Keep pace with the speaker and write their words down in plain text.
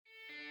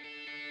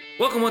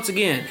Welcome once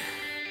again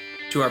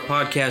to our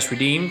podcast,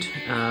 Redeemed.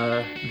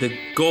 The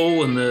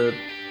goal and the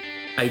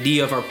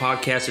idea of our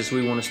podcast is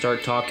we want to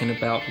start talking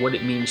about what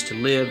it means to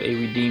live a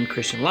redeemed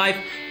Christian life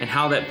and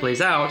how that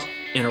plays out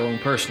in our own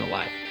personal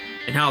life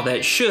and how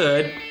that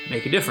should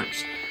make a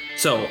difference.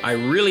 So I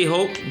really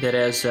hope that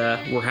as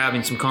we're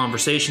having some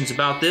conversations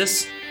about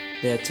this,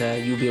 that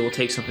you'll be able to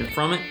take something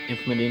from it,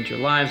 implement it into your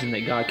lives, and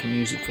that God can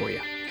use it for you.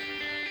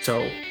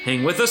 So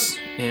hang with us,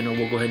 and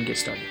we'll go ahead and get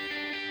started.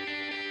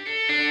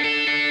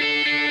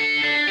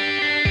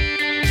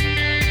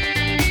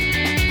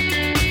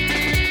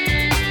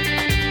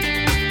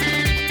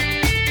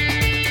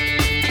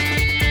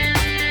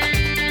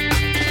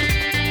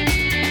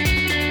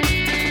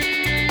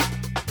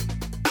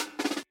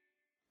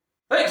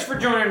 Thanks for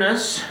joining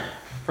us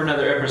for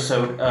another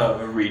episode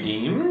of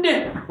Redeemed,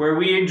 where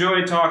we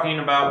enjoy talking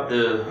about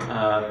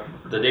the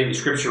daily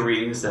scripture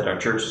readings that our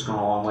church is going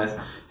along with,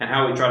 and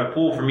how we try to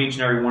pull from each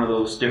and every one of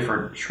those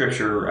different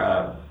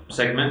scripture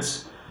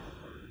segments,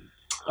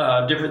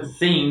 different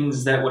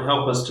things that would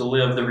help us to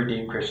live the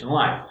redeemed Christian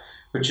life,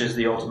 which is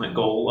the ultimate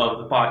goal of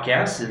the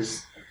podcast,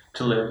 is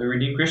to live the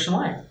redeemed Christian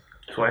life.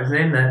 That's why I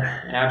named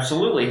that.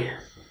 Absolutely.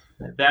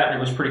 That, and it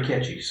was pretty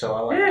catchy, so I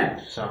like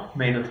it. So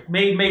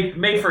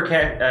made for a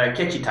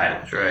catchy title.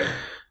 That's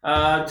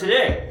right.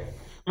 Today,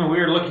 we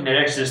are looking at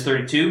Exodus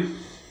 32,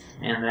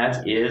 and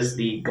that is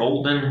the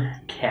golden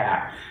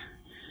calf.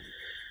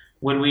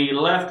 When we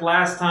left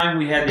last time,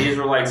 we had the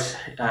Israelites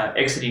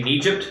exiting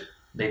Egypt.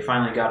 They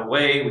finally got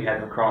away. We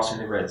had them crossing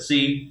the Red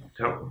Sea.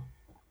 Yep.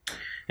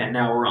 And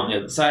now we're on the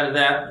other side of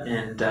that,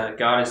 and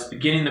God is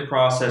beginning the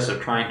process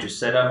of trying to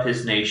set up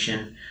His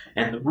nation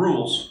and the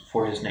rules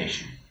for His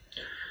nation.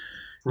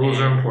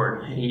 Rules are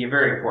important. Yeah,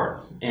 very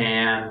important.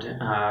 And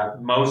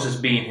Moses,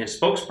 being his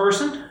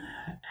spokesperson,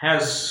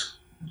 has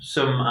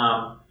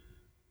some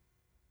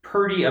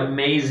pretty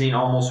amazing,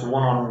 almost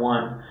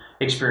one-on-one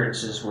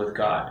experiences with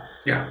God.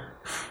 Yeah.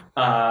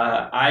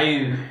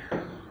 I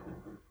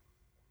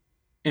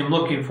am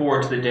looking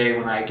forward to the day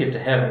when I get to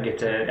heaven, get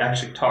to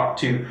actually talk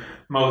to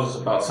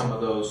Moses about some of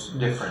those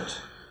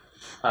different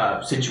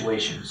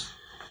situations.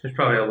 There's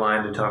probably a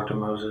line to talk to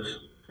Moses.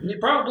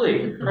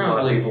 Probably. A lot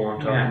of people want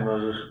to talk to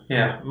Moses.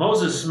 Yeah,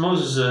 Moses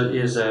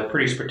is a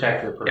pretty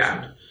spectacular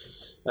person.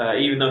 Yeah.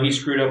 Even though he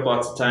screwed up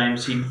lots of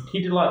times, he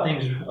did a lot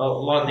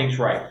of things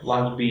right. A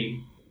lot of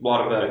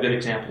good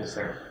examples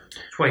there.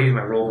 That's why he's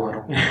my role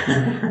model.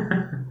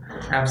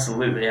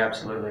 Absolutely.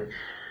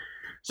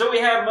 So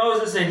we have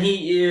Moses, and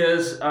he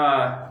is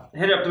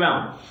headed up the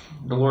mountain.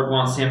 The Lord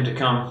wants him to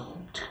come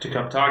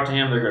talk to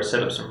him. They're going to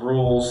set up some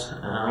rules.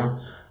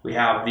 We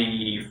have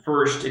the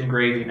first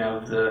engraving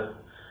of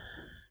the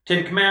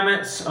Ten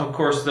Commandments. Of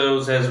course,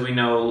 those, as we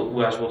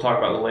know, as we'll talk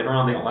about later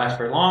on, they don't last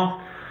very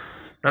long.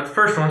 Not the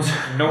first ones.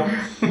 Nope.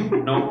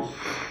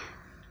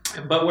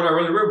 But what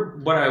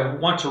I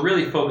want to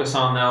really focus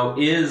on,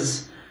 though,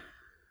 is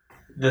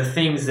the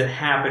things that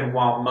happen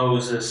while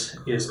Moses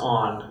is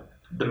on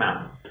the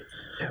mountain.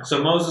 Yeah.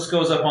 So Moses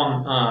goes up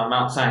on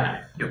Mount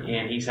Sinai, Yep.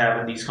 and he's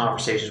having these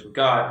conversations with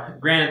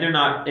God. Granted, they're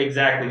not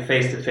exactly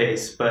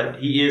face-to-face, but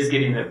he is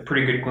getting a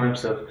pretty good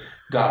glimpse of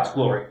God's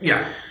glory.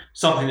 Yeah.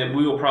 Something that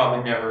we will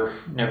probably never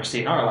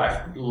see in our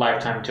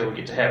lifetime until we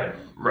get to heaven.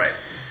 Right.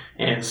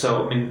 And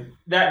so, I mean,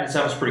 that in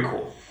itself is pretty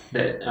cool,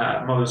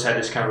 that Moses had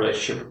this kind of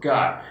relationship with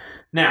God.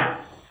 Now,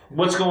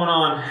 what's going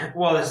on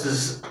while this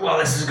is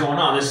going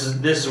on? This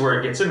is where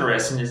it gets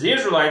interesting. Is the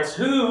Israelites,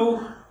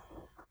 who,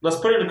 let's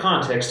put it into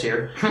context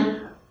here,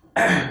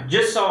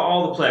 just saw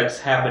all the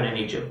plagues happen in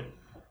Egypt.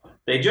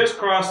 They just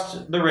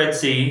crossed the Red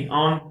Sea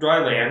on dry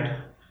land.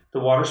 The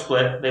water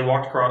split. They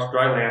walked across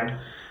dry land.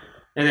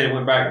 And then it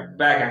went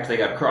back after they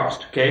got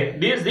crossed. Okay,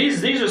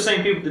 these are the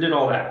same people that did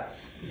all that.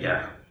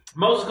 Yeah.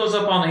 Moses goes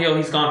up on the hill.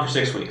 He's gone for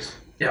 6 weeks.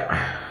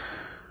 Yeah.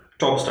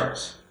 Trouble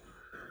starts.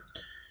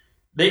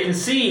 They can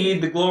see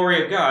the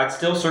glory of God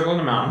still circling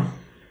the mountain.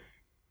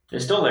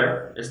 It's still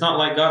there. It's not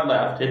like God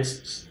left.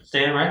 It's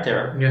standing right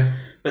there. Yeah.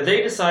 But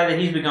they decide that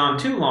he's been gone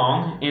too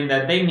long and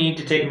that they need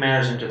to take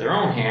matters into their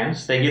own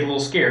hands. They get a little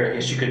scared, I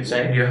guess you could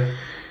say. Yeah.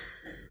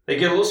 They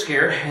get a little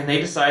scared and they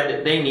decide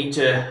that they need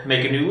to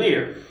make a new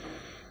leader.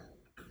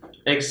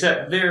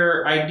 Except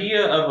their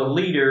idea of a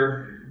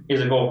leader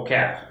is a golden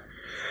calf.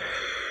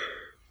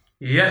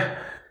 Yeah.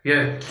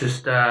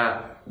 Just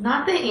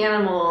Not the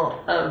animal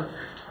of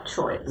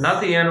choice. not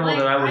the animal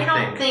that I would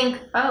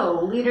think. I don't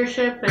think,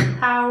 leadership and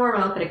power, we're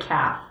looking at a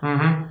calf.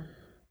 Mm-hmm.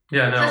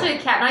 Yeah, no. Especially a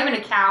cat, not even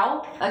a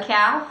cow. A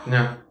calf.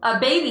 No. A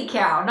baby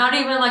cow, not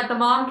even like the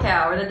mom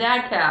cow or the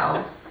dad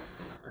cow.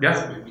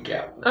 Yeah. Baby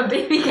calf. A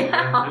baby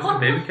cow. Just a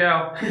baby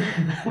cow.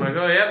 I'm like,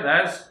 oh yeah,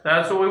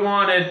 that's what we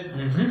wanted.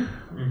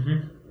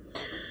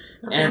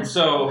 And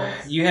so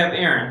you have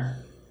Aaron,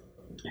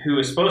 who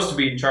is supposed to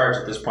be in charge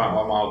at this point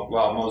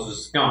while Moses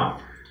is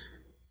gone.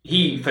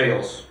 He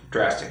fails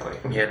drastically.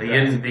 Yeah,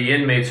 the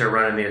inmates are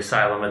running the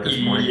asylum at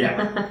this point.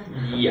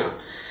 Yeah.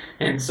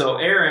 And so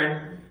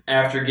Aaron,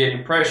 after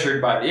getting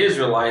pressured by the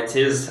Israelites,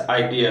 his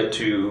idea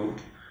to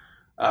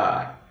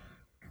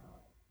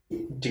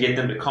to get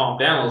them to calm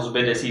down a little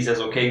bit as he says,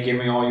 okay, give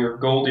me all your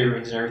gold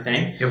earrings and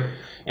everything. Yep.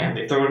 And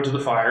they throw it into the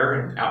fire,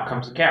 and out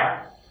comes a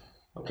cow.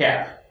 A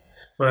calf.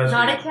 Well,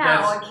 Not a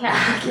cow, a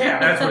cat. Yeah.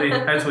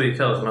 That's what he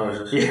tells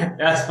Moses. Yeah,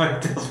 that's what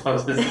it tells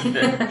Moses.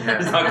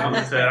 It's not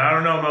coming. He said, I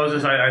don't know,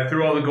 Moses. I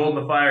threw all the gold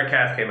in the fire.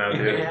 Calf came out,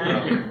 dude.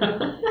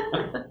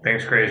 Yeah.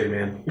 Thing's crazy,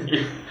 man.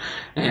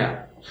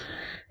 Yeah.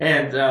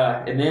 And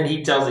then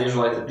he tells the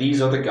Israelites that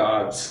these are the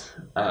gods.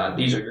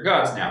 These are your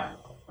gods now.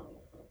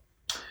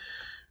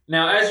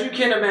 Now, as you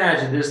can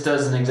imagine, this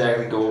doesn't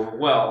exactly go over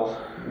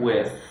well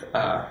with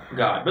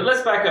God. But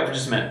let's back up for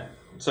just a minute.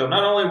 So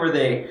not only were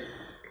they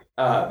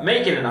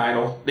making an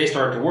idol, they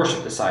started to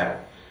worship this idol.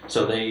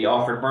 So they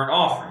offered burnt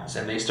offerings,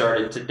 and they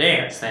started to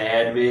dance. They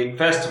had big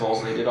festivals,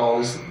 and they did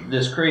all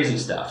this crazy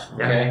stuff.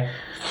 Okay,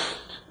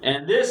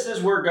 and this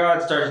is where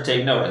God started to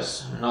take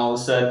notice. And all of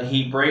a sudden,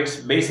 he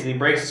basically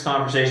breaks this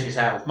conversation he's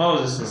had with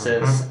Moses and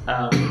says,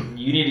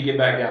 "You need to get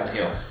back down the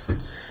hill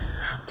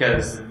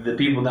because the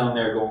people down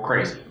there are going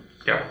crazy."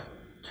 Yeah.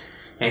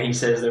 And he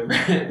says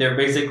they're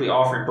basically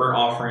offering burnt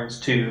offerings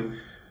to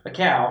a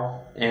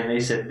cow, and they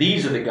said,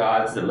 these are the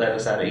gods that led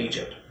us out of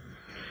Egypt.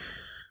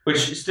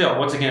 Which still,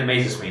 once again,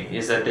 amazes me,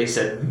 is that they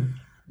said,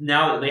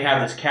 now that they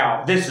have this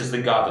cow, this is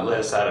the God that led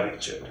us out of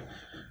Egypt.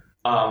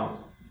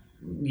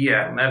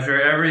 Yeah,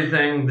 after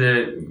everything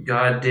that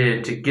God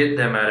did to get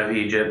them out of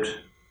Egypt,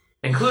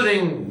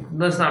 including,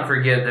 let's not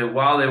forget that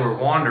while they were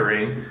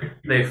wandering,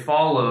 they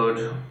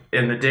followed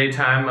in the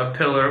daytime a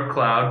pillar of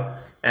cloud,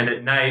 and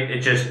at night it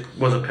just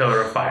was a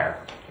pillar of fire.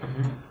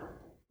 Mm-hmm.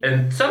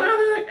 And somehow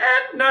they're like,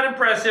 not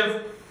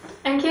impressive.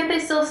 And can't they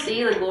still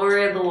see the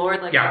glory of the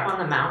Lord up on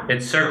the mountain?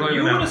 It's circling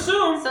you the mountain. would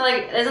assume. So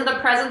isn't the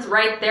presence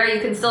right there?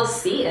 You can still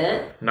see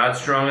it. Not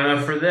strong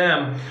enough for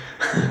them.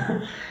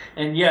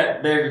 And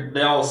yet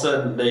they all of a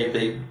sudden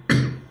they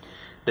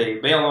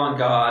bail on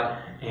God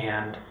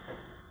and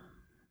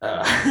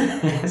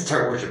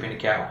start worshiping a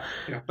cow.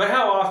 Yeah. But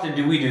how often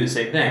do we do the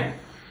same thing?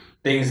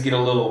 Things get a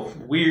little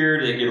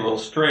weird, they get a little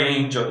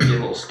strange, or they get a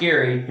little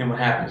scary, and what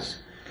happens?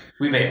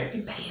 We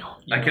bail.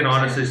 I can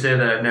honestly say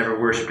that I've never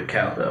worshipped a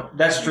cow, though.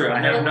 That's true. I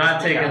have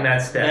not taken that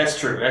step. That's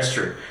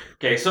true.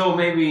 Okay, so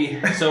maybe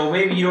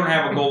you don't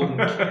have a golden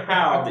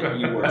cow that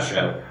you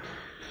worship,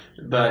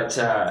 but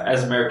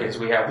as Americans,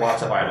 we have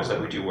lots of idols that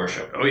we do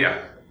worship. Oh yeah.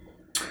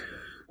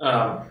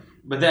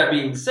 But that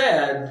being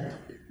said,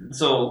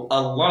 so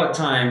a lot of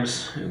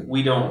times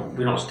we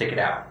don't stick it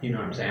out. You know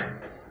what I'm saying?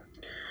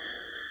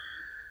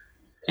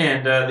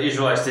 And the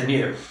Israelites didn't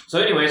either. So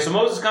anyway, so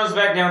Moses comes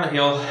back down the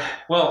hill.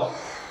 Well,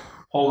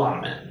 hold on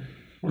a minute.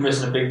 We're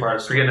missing a big part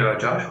of the story. Forgetting about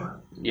Joshua.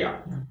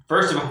 Yeah.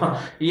 First of all,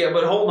 yeah,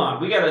 but hold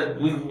on. We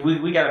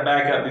gotta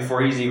back up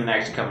before he's even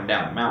actually coming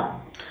down the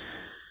mountain.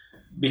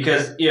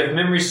 Because if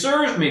memory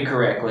serves me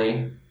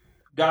correctly,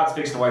 God's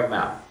fixing to wipe him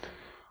out.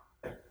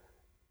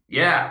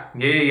 Yeah.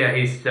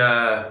 He's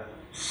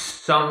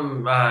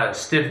some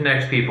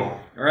stiff-necked people.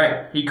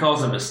 Right. He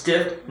calls them a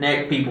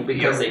stiff-necked people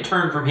because they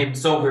turn from him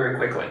so very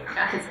quickly.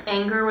 His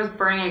anger was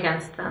burning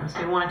against them, so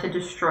he wanted to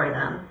destroy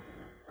them.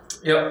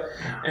 Yep.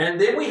 And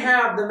then we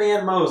have the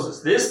man Moses.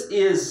 This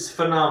is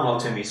phenomenal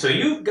to me. So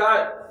you've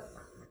got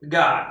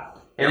God,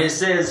 and it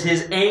says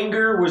his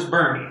anger was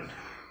burning.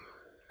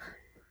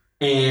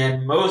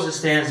 And Moses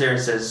stands there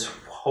and says,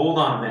 hold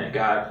on a minute,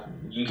 God.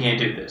 You can't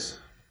do this.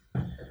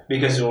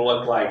 Because it will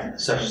look like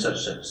such and such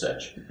and such and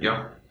such.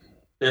 Yeah.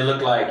 It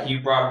looked like you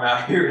brought him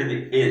out here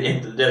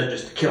into the desert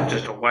just to kill him.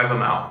 Just to wipe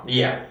him out.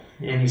 Yeah.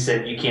 And he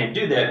said, you can't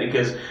do that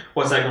because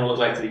what's that going to look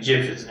like to the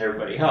Egyptians and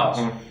everybody else?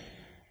 Mm-hmm.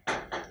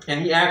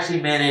 And he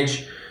actually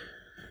managed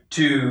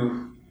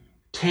to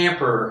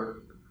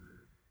tamper.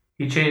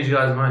 He changed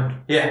God's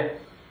mind. Yeah.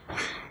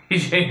 He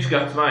changed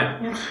God's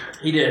mind. Yeah.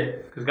 He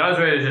did. Because God's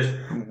ready to just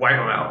wipe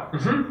them out.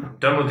 Mm-hmm. I'm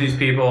done with these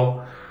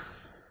people.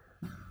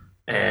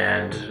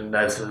 And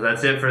that's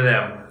it for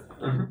them.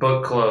 Mm-hmm.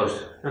 Book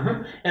closed.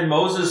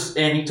 Mm-hmm.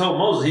 And he told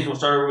Moses he's going to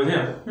start over with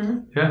him.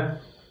 Mm-hmm. Yeah.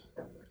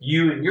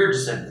 You and your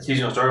descendants. He's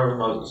going to start over with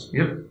Moses.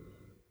 Yep.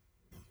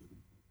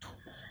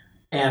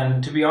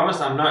 And to be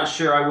honest, I'm not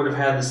sure I would have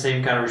had the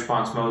same kind of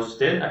response Moses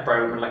did. I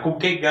probably would have been like,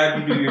 okay, God,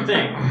 you do your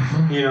thing.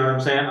 You know what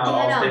I'm saying?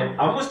 I'm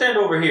going to stand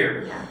over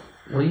here. Yeah.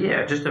 Well,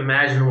 yeah, just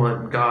imagine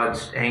what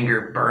God's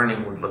anger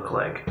burning would look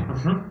like.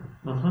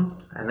 Mm-hmm. Mm-hmm.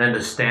 And then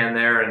to stand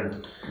there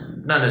and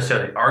not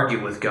necessarily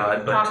argue with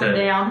God, but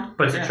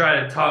to try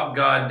to talk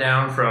God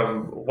down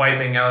from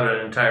wiping out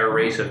an entire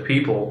race of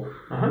people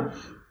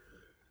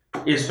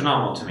is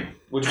phenomenal to me.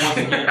 Which once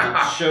again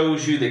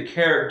shows you the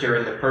character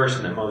and the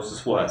person that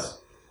Moses was.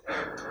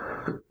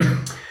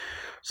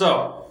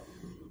 So,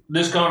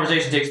 this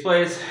conversation takes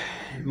place.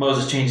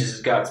 Moses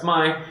changes God's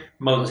mind.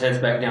 Moses heads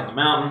back down the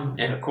mountain.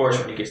 And of course,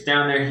 when he gets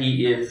down there,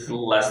 he is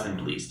less than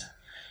pleased.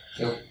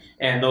 Yep.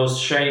 And those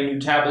shiny new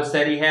tablets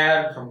that he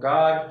had from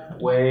God,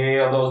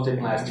 well, those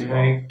didn't last too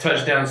long.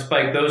 Touchdown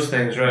spiked those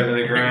things right to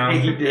the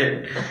ground. He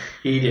did.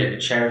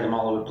 It shattered them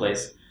all over the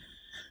place.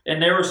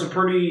 And there were some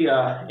pretty...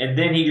 and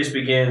then he just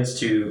begins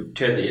to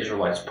tear the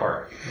Israelites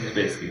apart. Is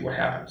basically what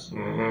happens.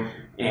 Mm-hmm.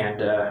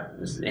 And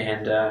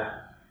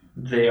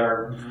they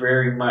are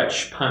very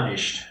much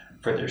punished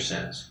for their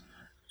sins.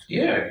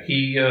 Yeah,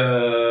 he,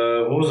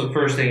 what was the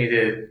first thing he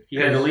did? He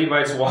had the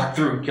Levites walk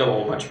through and kill a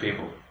whole bunch of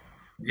people.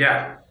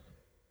 Yeah.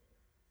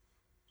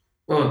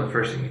 What was the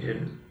first thing he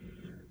did?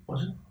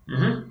 Was it?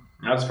 Mm-hmm.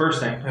 That was the first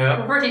thing. Yeah.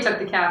 Well, first he took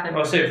the calf and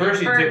I'll say first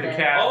he took burned the it.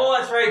 calf. Oh,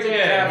 that's right. He took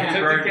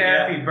the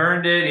calf, he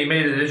burned it, he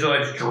made the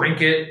Israelites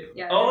drink it.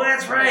 Yeah. Oh,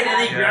 that's right.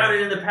 And he ground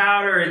it in the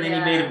powder, and then he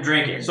Yeah. made them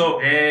drink it. So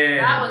And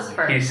That was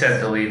first. he sent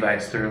the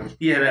Levites through.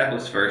 yeah, that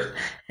was first.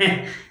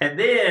 And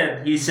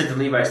then he sent the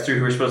Levites through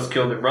who were supposed to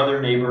kill their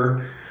brother,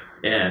 neighbor,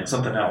 and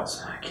something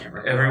else. I can't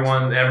remember.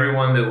 Everyone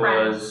that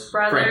Friend. was.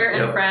 Brother friend,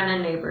 and yep. friend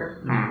and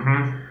neighbor.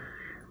 Mm-hmm.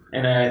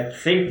 And I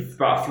think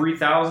about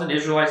 3,000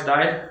 Israelites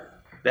died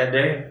that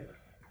day.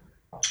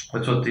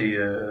 That's what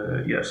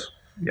the, yes.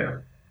 Yeah.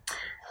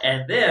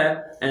 And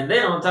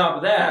then on top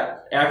of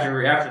that,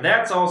 after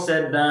that's all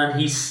said and done,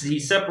 he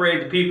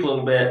separated the people a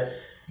little bit.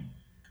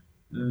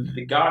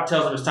 The God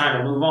tells them it's time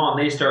to move on.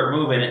 They start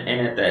moving,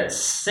 and at that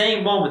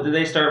same moment that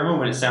they start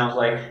moving, it sounds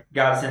like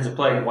God sends a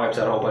plague and wipes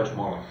out a whole bunch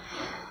more.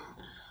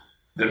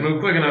 Didn't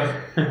move quick enough.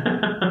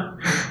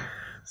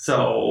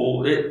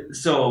 So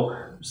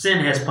sin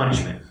has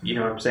punishment. You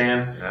know what I'm saying?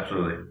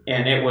 Absolutely.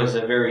 And it was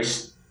a very,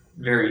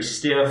 very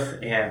stiff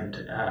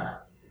and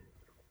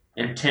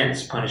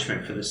intense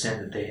punishment for the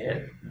sin that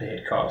they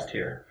had caused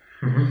here.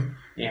 Mm-hmm.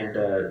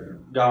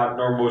 And God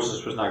nor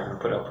Moses was not going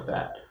to put up with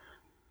that.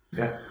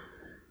 Yeah.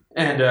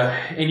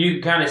 And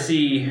you kind of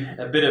see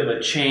a bit of a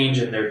change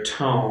in their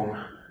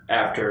tone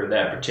after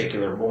that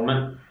particular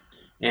moment.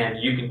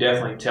 And you can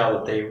definitely tell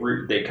that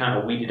they kind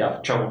of weeded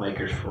out the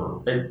troublemakers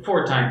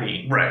for a time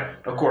being. Right.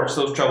 Of course,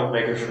 those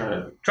troublemakers are going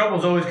to...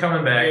 Trouble's always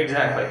coming back.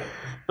 Exactly.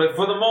 But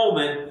for the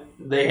moment,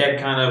 they had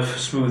kind of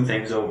smoothed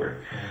things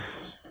over.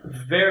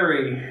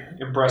 Very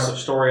impressive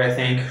story, I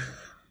think,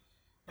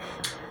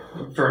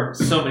 from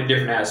so many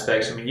different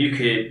aspects. I mean,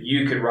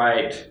 you could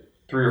write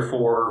 3 or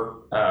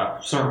 4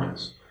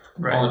 sermons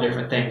Right. all the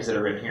different things that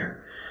are in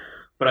here.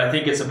 But I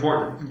think it's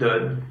important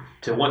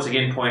to once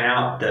again point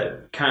out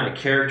the kind of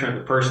character and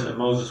the person that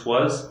Moses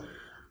was.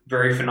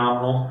 Very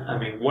phenomenal. I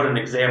mean, what an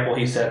example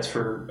he sets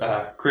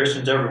for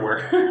Christians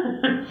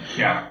everywhere.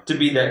 Yeah. To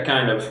be that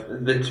kind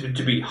of,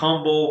 to be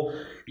humble,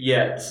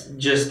 yet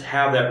just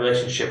have that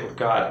relationship with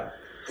God.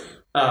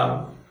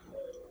 And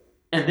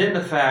then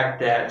the fact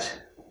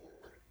that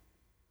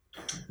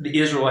the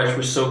Israelites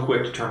were so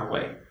quick to turn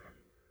away.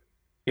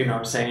 You know what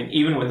I'm saying?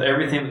 Even with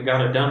everything that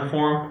God had done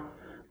for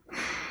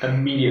them,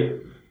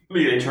 immediately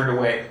they turned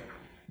away.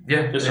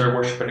 Yeah. They started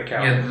worshiping a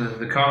cow. Yeah,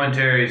 the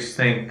commentaries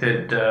think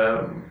that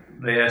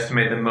they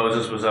estimate that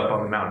Moses was up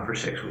on the mountain for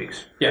 6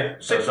 weeks. Yeah,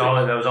 That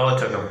was all it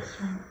took him.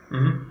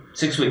 Mm-hmm.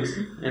 6 weeks,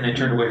 and they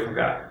turned away from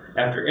God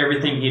after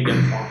everything He'd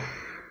done for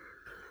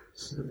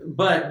them.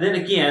 But then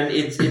again,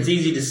 it's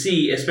easy to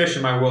see, especially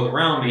in my world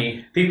around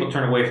me, people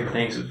turn away from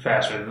things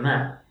faster than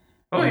that.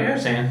 Oh, You know what yeah. I'm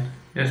saying?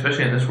 Yeah,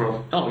 especially in this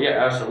world. Oh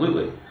yeah,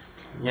 absolutely.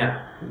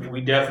 Yeah,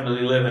 we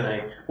definitely live in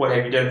a "what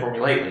have you done for me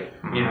lately?"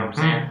 You know what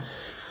I'm saying?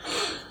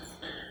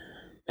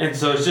 And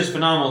so it's just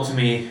phenomenal to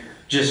me,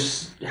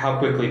 just how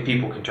quickly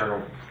people can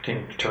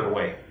turn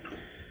away.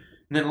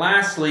 And then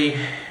lastly,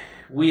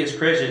 we as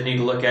Christians need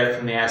to look at it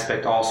from the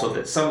aspect also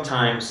that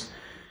sometimes,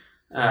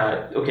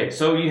 so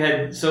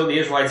the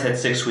Israelites had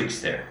 6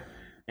 weeks there,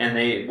 and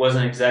it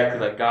wasn't exactly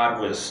like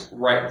God was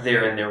right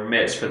there in their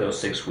midst for those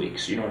 6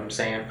 weeks. You know what I'm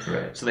saying?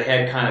 Right. So they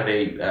had kind of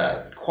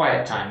a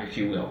quiet time, if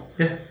you will.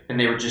 Yeah. And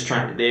they were just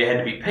they had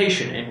to be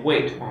patient and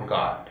wait on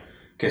God,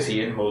 because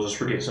He and Moses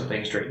were getting some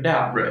things straightened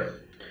out. Right.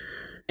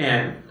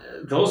 And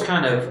those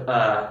kind of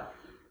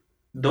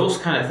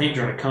things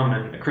are going to come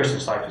in a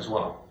Christian's life as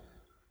well.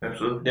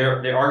 Absolutely.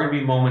 There are going to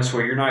be moments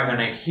where you're not going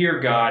to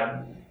hear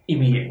God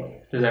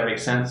immediately. Does that make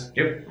sense?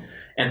 Yep.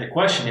 And the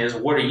question is,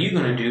 what are you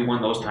going to do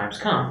when those times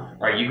come?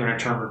 Are you going to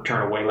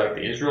turn away like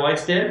the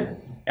Israelites did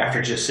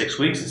after just 6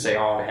 weeks and say,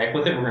 "Oh, the heck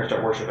with it, we're going to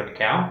start worshiping a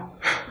cow"?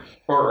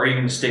 Or are you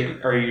going to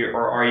stick? Are you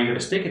going to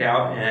stick it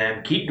out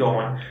and keep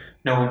going,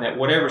 knowing that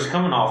whatever's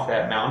coming off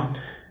that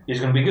mountain is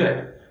going to be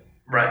good?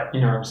 Right.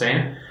 You know what I'm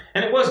saying?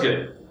 And it was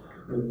good.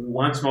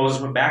 Once Moses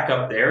went back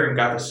up there and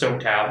got the stone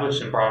tablets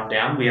and brought them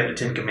down, we had the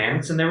 10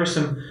 Commandments, and there were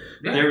some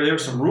there were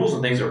some rules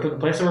and things that were put in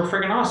place that were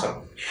freaking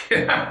awesome.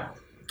 Yeah.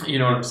 You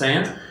know what I'm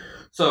saying?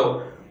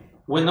 So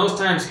when those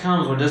times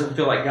comes when it doesn't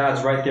feel like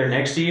God's right there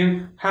next to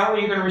you, how are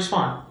you going to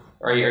respond?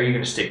 Are you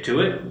going to stick to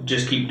it?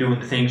 Just keep doing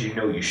the things you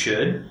know you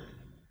should?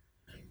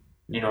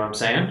 You know what I'm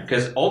saying?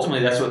 Because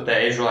ultimately that's what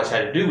the Israelites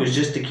had to do, was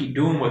just to keep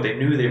doing what they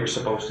knew they were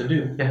supposed to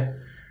do. Yeah.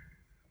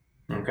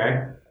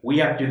 Okay? We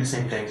have to do the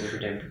same things as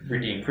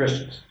redeemed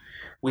Christians.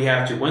 We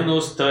have to, when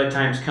those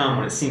times come,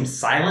 when it seems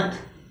silent,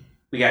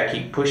 we got to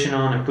keep pushing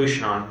on,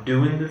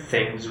 doing the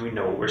things we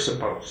know we're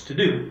supposed to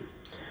do.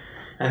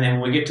 And then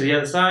when we get to the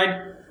other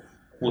side,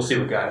 we'll see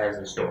what God has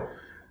in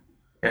store.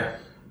 Yeah.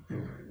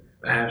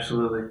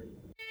 Absolutely.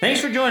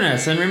 Thanks for joining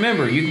us, and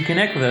remember, you can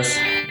connect with us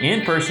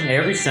in person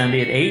every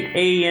Sunday at 8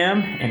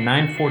 a.m. and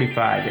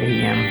 9:45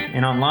 a.m.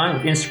 and online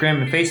with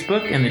Instagram and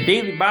Facebook. And the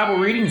daily Bible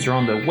readings are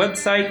on the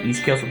website,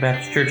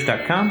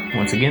 eastkelsobaptistchurch.com.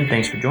 Once again,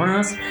 thanks for joining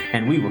us,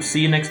 and we will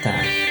see you next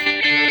time.